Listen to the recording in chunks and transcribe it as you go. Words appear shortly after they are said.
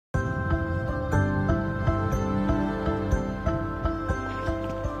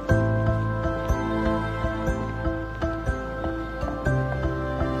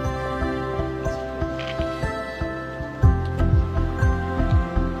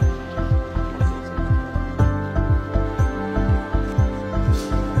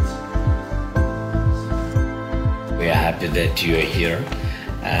that you are here.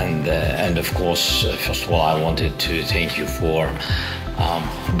 And of course, first of all, I wanted to thank you for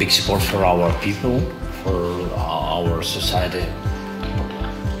big support for our people, for our society,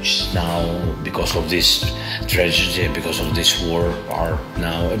 which now, because of this tragedy, because of this war, are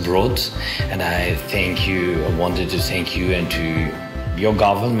now abroad. And I wanted to thank you and to your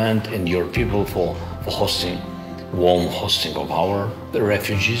government and your people for warm hosting of our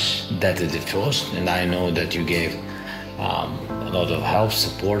refugees. That is the first, and I know that you gave a lot of help,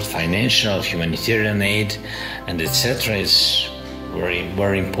 support, financial, humanitarian aid, and etc. It's very,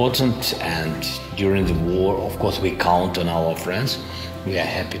 very important. And during the war, of course, we count on our friends. We are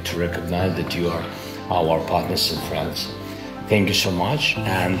happy to recognize that you are our partners and friends. Thank you so much.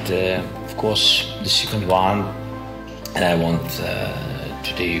 And of course, the second one, and I want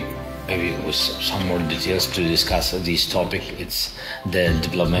today maybe with some more details to discuss this topic. It's the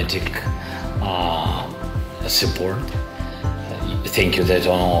diplomatic support. Thank you that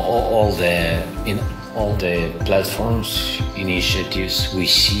on all the platforms, initiatives, we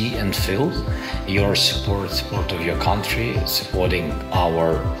see and feel your support of your country, supporting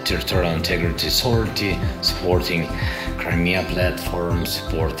our territorial integrity authority, supporting Crimea platform,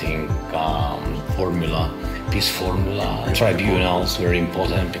 supporting peace formula, tribunals, very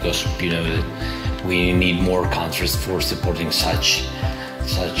important, because you know that we need more countries for supporting such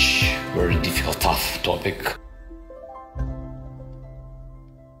very difficult, tough topic.